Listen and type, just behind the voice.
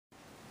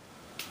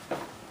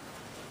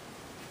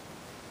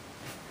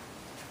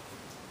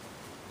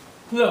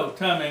Hello,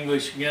 Tom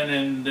English again,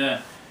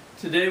 and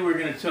today we're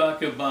going to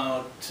talk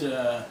about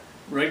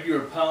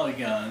regular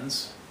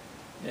polygons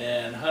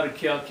and how to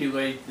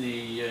calculate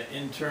the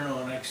internal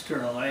and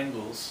external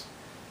angles,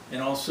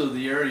 and also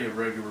the area of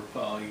regular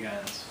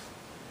polygons.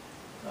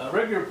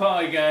 Regular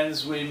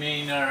polygons, we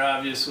mean, are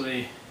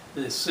obviously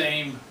the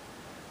same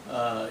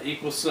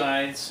equal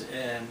sides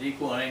and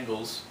equal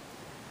angles.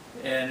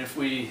 And if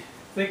we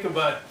think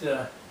about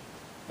a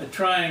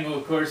triangle,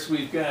 of course,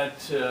 we've got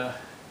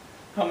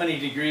how many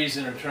degrees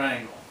in a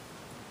triangle?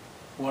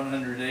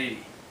 180.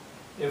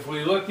 If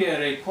we look at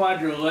a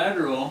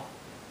quadrilateral,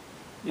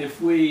 if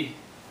we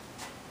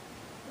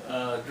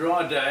draw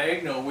a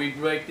diagonal, we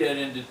break that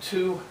into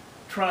two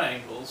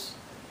triangles,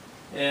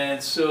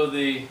 and so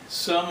the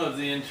sum of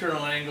the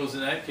internal angles in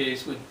that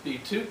case would be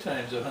 2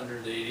 times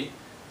 180,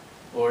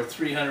 or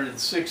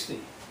 360.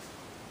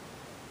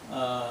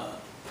 The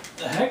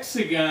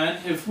hexagon,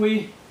 if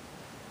we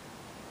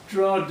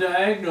draw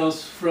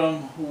diagonals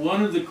from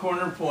one of the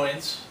corner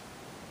points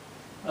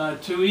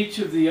to each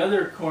of the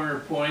other corner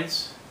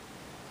points,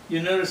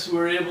 you notice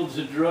we're able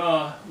to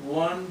draw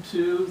 1,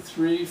 2,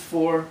 3,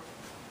 4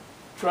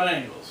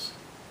 triangles.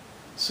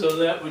 So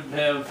that would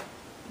have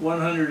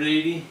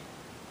 180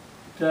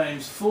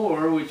 times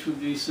 4, which would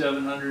be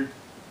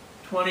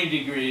 720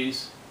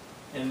 degrees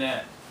in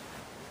that.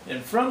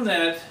 And from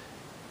that,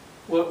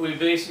 what we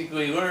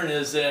basically learn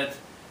is that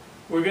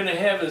we're going to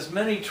have as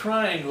many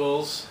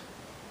triangles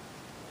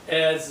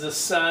as the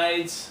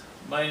sides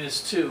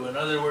minus 2. In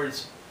other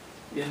words,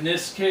 in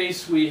this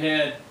case we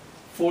had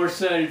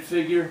 4-sided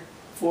figure,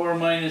 4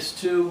 minus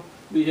 2,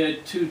 we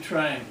had 2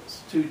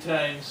 triangles. 2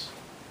 times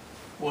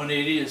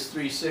 180 is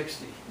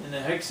 360. In the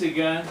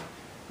hexagon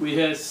we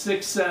had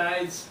 6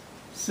 sides,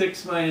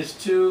 6 minus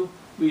 2,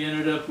 we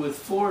ended up with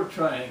 4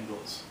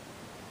 triangles.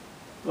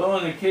 Well,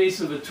 in the case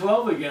of a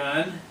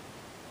 12agon,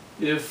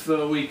 if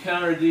we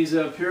counted these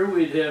up here,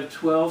 we'd have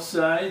 12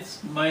 sides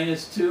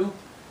minus 2,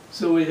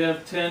 so we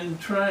have 10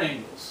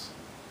 triangles.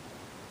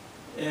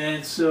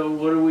 And so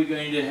what are we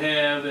going to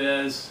have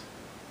as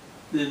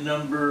the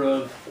number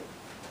of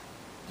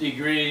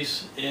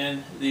degrees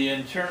in the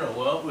internal?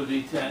 Well, it would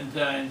be 10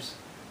 times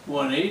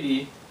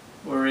 180,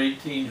 or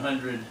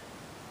 1800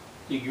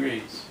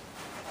 degrees.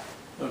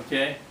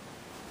 Okay?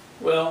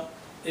 Well,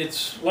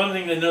 it's one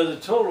thing to know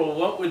the total.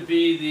 What would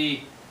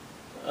be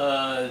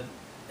the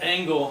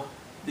angle,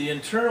 the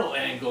internal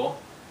angle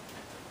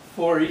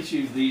for each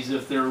of these?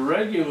 If they're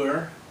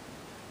regular,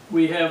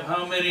 we have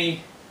how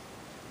many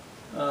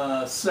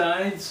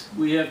sides?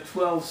 We have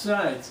 12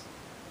 sides.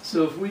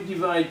 So if we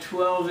divide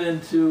 12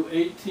 into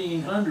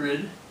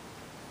 1800,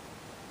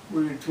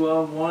 we're going to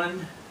 12,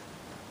 1,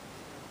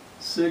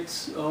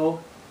 6,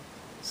 0.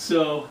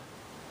 So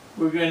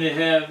we're going to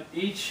have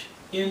each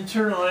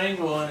internal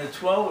angle on a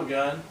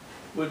 12agon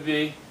would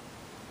be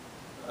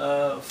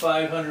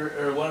 500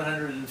 or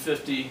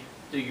 150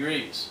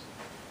 degrees.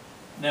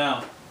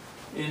 Now,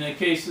 in the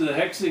case of the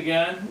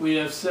hexagon, we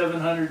have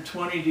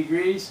 720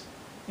 degrees,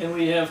 and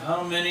we have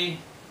how many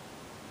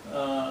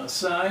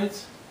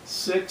sides?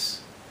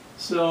 6.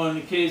 So in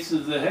the case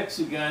of the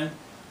hexagon,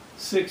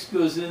 6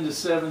 goes into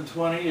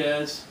 720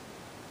 as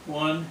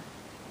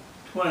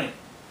 120.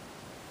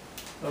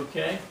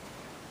 Okay?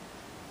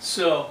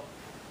 So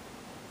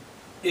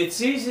it's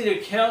easy to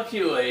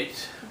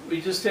calculate. We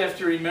just have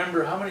to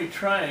remember how many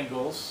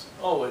triangles.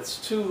 Oh, it's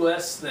 2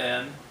 less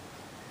than.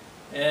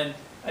 And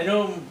I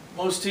know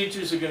most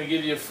teachers are going to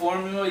give you a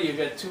formula. You've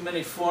got too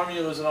many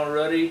formulas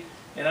already,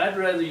 and I'd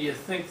rather you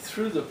think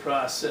through the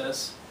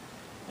process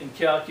and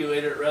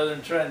calculate it rather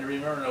than trying to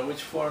remember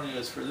which formula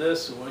is for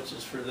this and which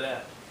is for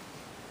that.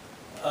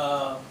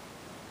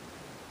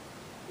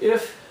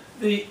 If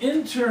the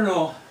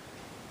internal,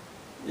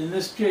 in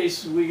this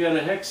case we got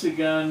a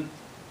hexagon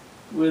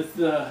with,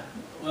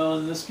 well,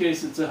 in this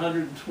case it's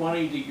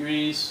 120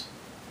 degrees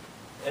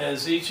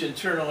as each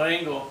internal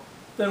angle,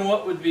 then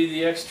what would be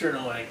the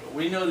external angle?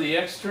 We know the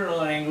external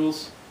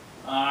angles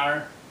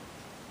are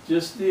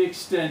just the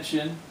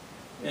extension,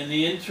 and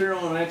the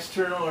internal and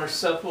external are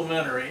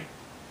supplementary.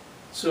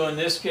 So in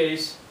this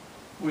case,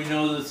 we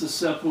know that the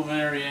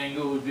supplementary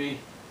angle would be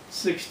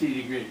 60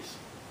 degrees.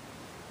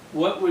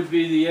 What would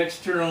be the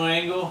external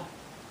angle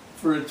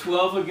for a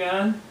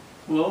 12agon?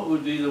 Well, it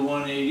would be the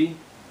 180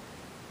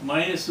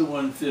 minus the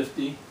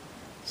 150.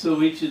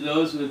 So each of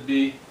those would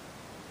be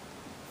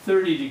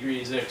 30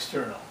 degrees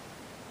external.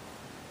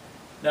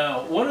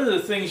 Now, one of the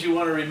things you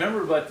want to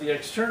remember about the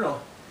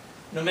external,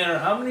 no matter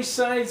how many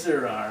sides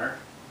there are,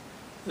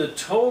 the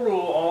total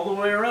all the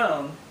way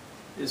around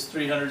is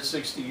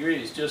 360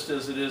 degrees, just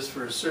as it is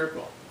for a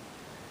circle.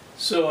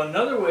 So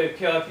another way of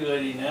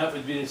calculating that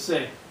would be to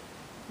say,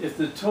 if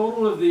the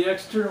total of the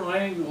external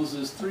angles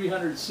is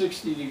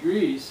 360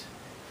 degrees,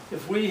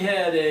 if we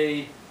had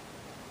a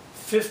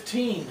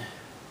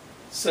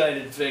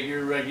 15-sided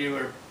figure,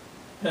 regular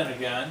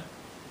pentagon,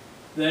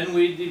 then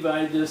we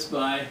divide this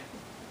by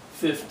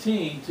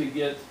 15 to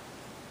get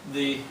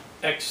the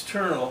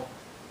external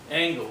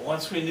angle.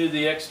 Once we knew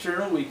the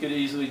external, we could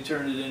easily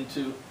turn it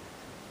into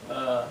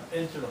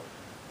internal.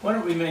 Why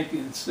don't we make,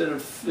 instead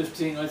of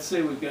 15, let's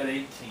say we've got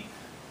 18.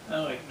 I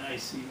like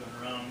nice even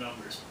round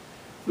numbers.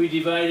 If we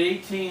divide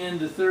 18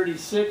 into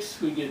 36,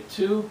 we get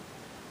 2.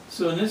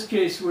 So in this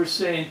case, we're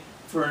saying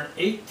for an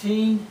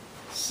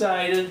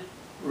 18-sided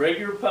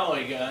regular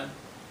polygon,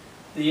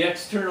 the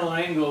external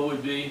angle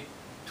would be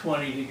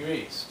 20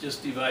 degrees.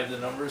 Just divide the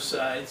number of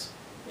sides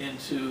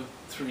into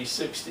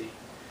 360.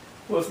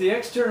 Well, if the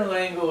external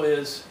angle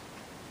is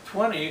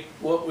 20,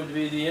 what would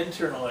be the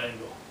internal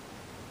angle?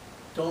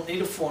 Don't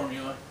need a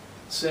formula.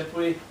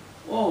 Simply,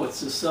 oh,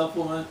 it's a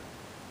supplement,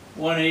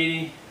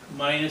 180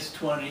 minus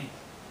 20.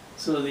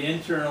 So the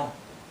internal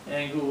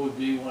angle would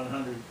be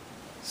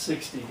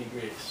 160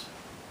 degrees.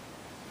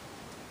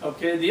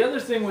 Okay, the other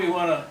thing we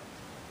want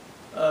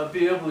to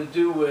be able to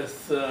do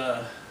with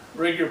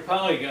regular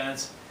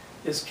polygons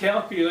is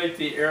calculate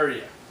the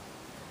area.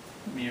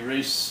 Let me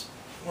erase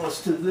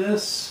most of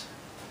this.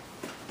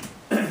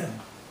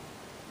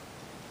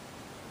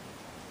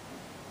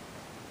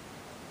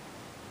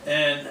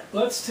 And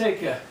let's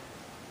take a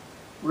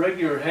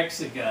regular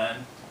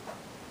hexagon,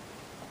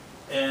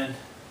 and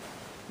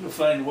you'll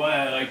find why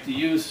I like to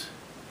use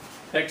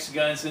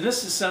hexagons. And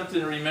this is something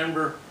to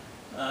remember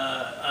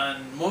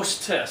on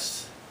most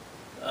tests.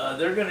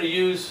 They're going to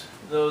use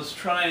those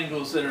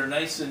triangles that are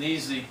nice and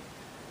easy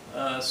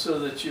so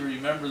that you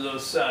remember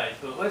those sides.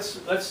 But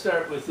let's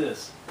start with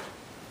this.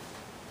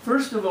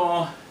 First of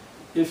all,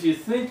 if you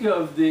think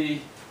of the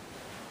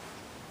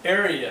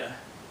area,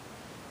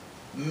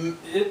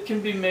 it can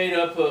be made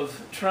up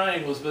of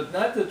triangles, but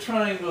not the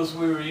triangles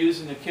we were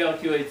using to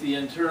calculate the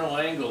internal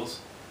angles,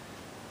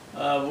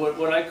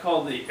 what I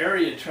call the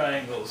area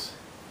triangles.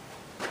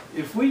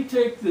 If we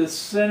take the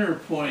center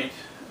point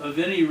of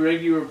any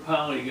regular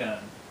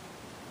polygon,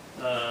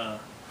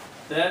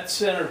 that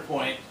center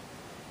point,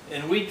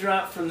 and we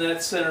drop from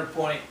that center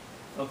point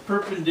a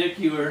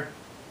perpendicular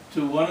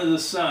to one of the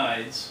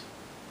sides,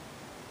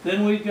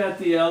 then we've got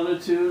the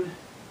altitude.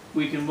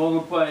 We can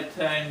multiply it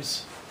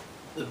times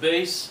the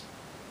base,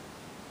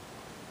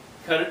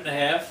 cut it in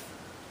half,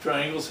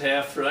 triangle's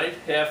half, right?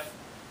 Half,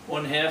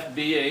 1/2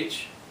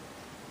 BH.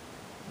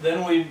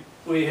 Then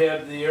we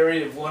have the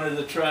area of one of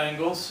the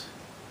triangles,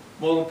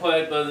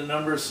 multiplied by the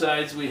number of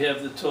sides, we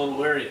have the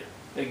total area.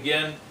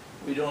 Again,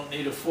 we don't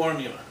need a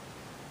formula.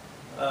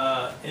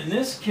 In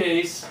this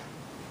case,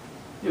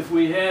 if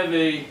we have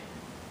a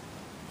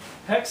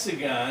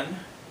hexagon,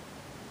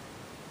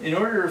 in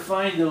order to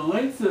find the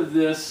length of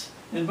this,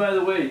 and by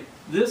the way,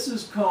 this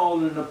is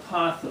called an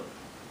apothem.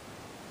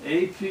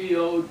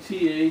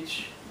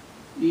 A-P-O-T-H-E-M.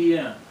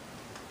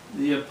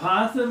 The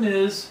apothem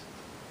is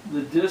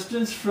the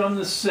distance from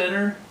the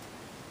center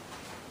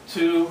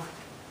to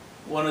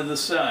one of the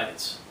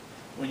sides.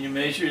 When you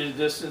measure the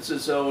distance,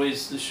 it's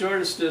always the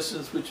shortest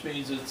distance, which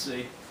means it's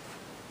a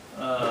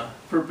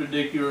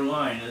perpendicular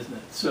line, isn't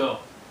it?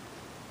 So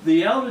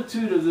the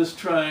altitude of this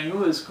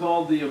triangle is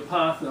called the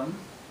apothem.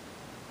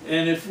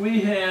 And if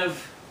we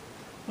have,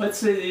 let's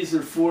say these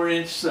are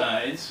 4-inch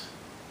sides,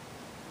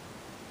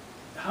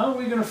 how are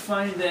we going to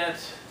find that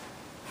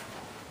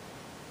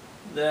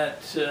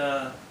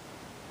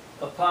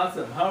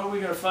apothem? How are we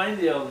going to find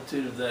the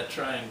altitude of that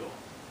triangle?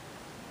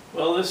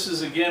 Well, this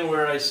is again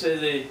where I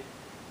say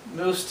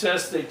most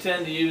tests, they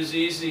tend to use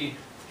easy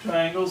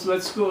triangles.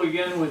 Let's go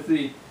again with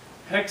the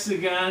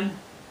hexagon.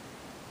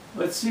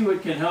 Let's see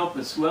what can help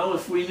us. Well,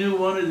 if we knew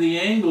one of the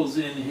angles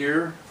in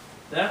here,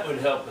 that would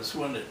help us,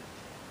 wouldn't it?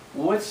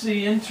 What's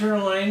the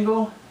internal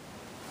angle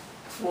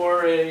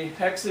for a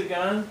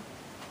hexagon?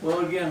 Well,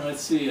 again,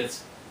 let's see.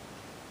 It's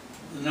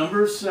the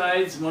number of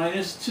sides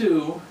minus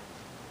 2,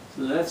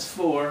 so that's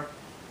 4,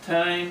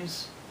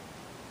 times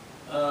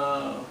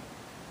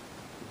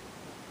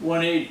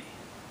 180.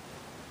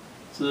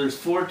 So there's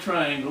 4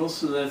 triangles,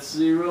 so that's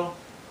 0,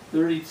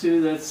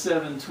 32, that's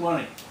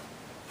 720.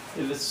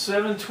 If it's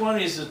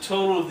 720 is the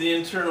total of the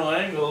internal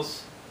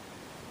angles,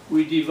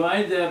 we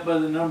divide that by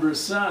the number of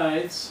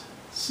sides,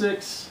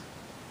 6.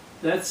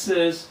 That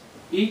says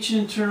each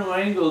internal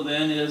angle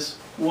then is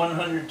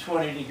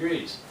 120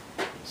 degrees.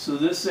 So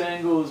this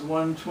angle is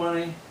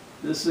 120,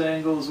 this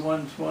angle is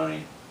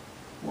 120,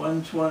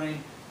 120,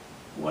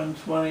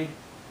 120.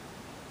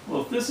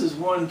 Well, if this is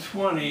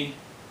 120,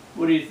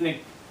 what do you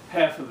think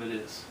half of it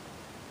is?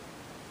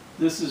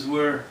 This is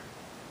where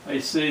I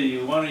say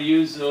you want to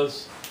use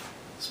those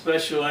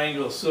special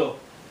angles. So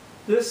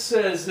this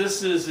says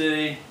this is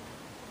a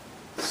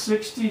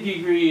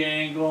 60-degree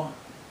angle,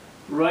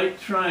 right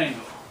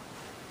triangle.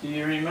 Do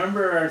you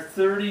remember our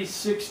 30,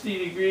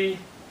 60-degree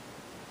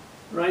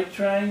right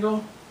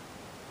triangle?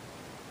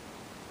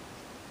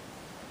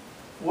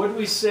 What did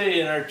we say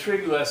in our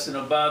trig lesson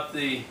about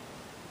the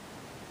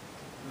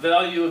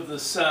value of the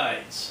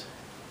sides?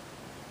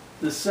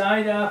 The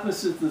side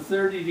opposite the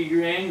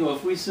 30-degree angle,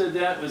 if we said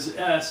that was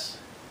S,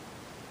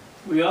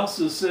 we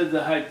also said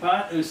the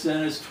hypotenuse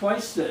then is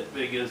twice that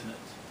big, isn't it?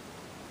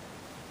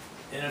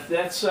 And if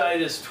that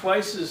side is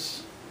twice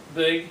as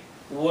big,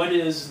 what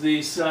is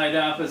the side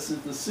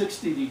opposite the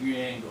 60-degree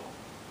angle?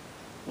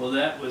 Well,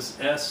 that was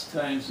S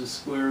times the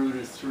square root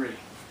of 3.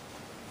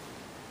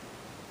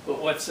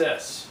 but what's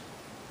S?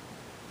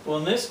 Well,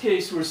 in this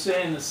case, we're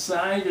saying the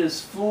side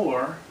is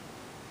 4,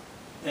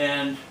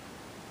 and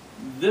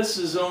this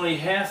is only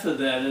half of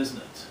that,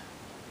 isn't it?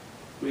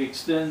 We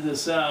extend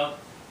this out.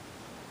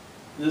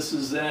 This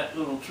is that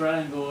little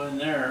triangle in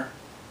there.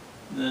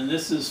 Then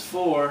this is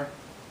 4,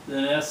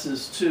 then S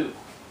is 2.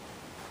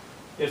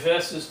 If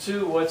S is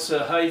 2, what's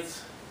the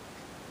height,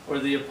 or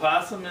the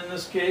apothem in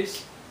this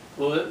case?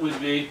 Well, it would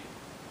be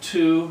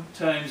 2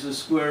 times the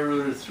square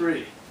root of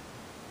 3.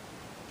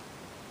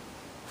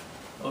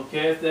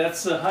 Okay, if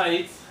that's the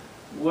height,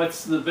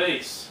 what's the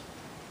base?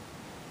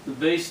 The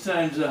base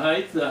times the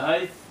height,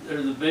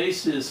 or the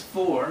base is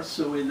 4,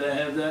 so we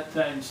have that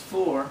times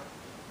 4.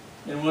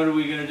 And what are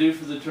we going to do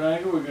for the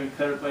triangle? We're going to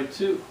cut it by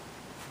 2.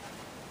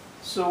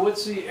 So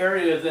what's the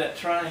area of that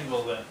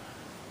triangle then?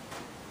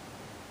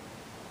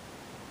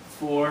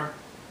 4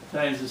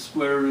 times the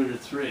square root of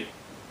 3.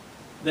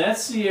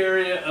 That's the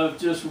area of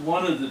just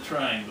one of the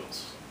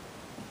triangles.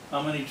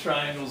 How many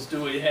triangles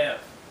do we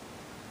have?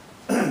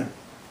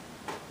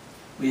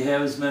 We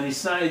have as many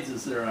sides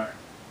as there are.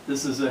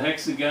 This is a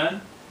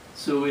hexagon,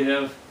 so we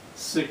have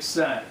 6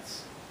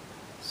 sides.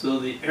 So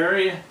the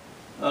area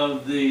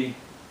of the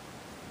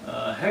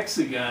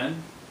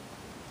hexagon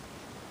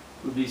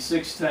would be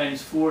 6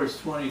 times 4 is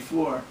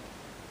 24.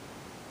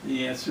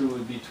 The answer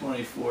would be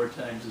 24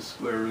 times the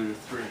square root of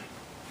 3.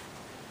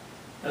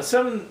 Now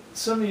some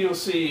of you will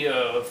see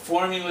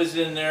formulas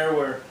in there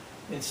where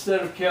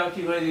instead of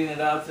calculating it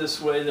out this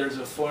way, there's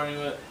a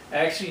formula.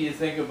 Actually, you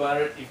think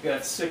about it, you've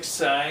got 6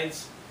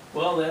 sides.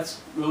 Well, that's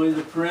really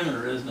the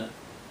perimeter, isn't it?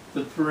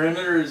 The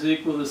perimeter is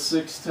equal to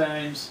 6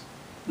 times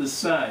the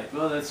side.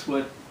 Well, that's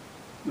what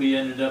we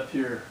ended up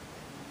here.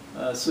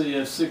 So you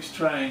have 6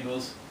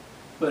 triangles,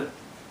 but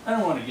I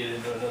don't want to get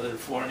into another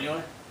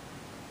formula.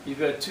 You've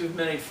got too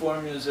many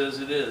formulas as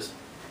it is.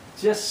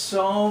 Just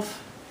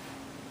solve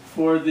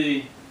for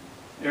the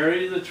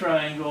area of the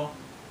triangle.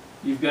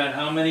 You've got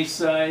how many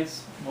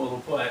sides?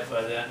 Multiply it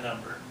by that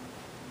number.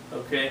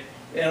 Okay?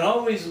 And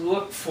always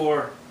look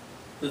for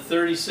the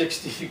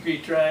 30-60 degree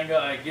triangle.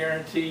 I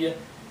guarantee you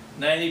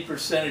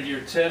 90% of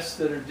your tests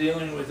that are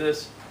dealing with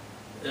this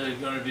are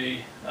going to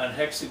be on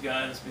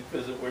hexagons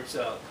because it works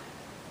out.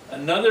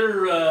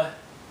 Another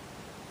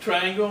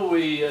triangle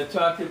we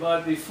talked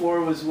about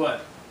before was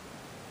what?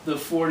 The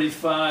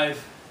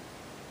 45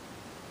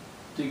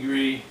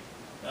 degree,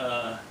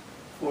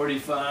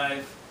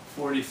 45,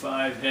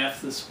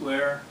 half the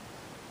square.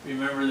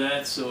 Remember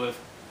that? So if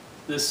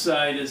this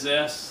side is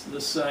S,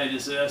 this side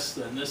is S,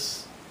 then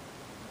this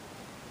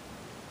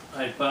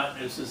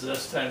hypotenuse is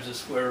S times the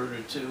square root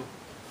of 2.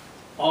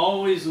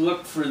 Always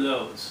look for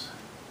those.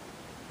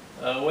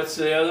 What's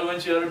the other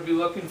ones you ought to be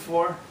looking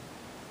for?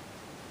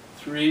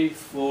 3,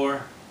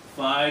 4,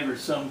 5, or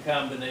some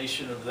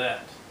combination of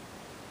that.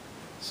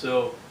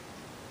 So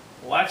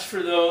watch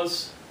for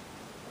those.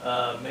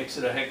 Makes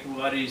it a heck of a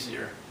lot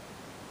easier.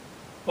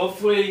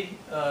 Hopefully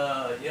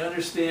you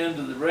understand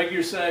that the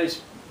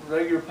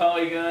regular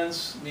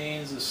polygons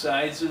means the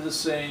sides are the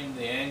same,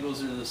 the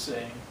angles are the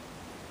same.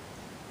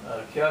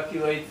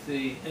 Calculate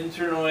the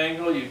internal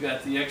angle, you've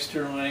got the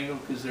external angle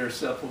because they're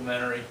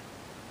supplementary.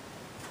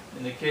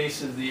 In the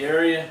case of the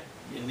area,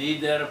 you need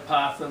that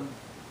apothem,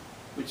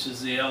 which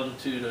is the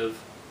altitude of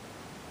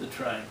the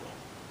triangle.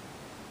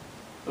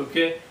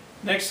 Okay,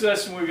 next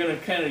lesson we're going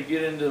to kind of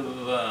get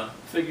into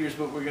figures,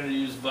 but we're going to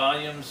use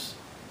volumes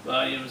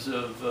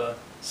of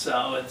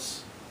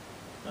solids,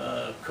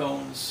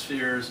 cones,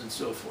 spheres, and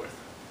so forth.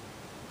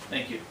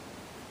 Thank you.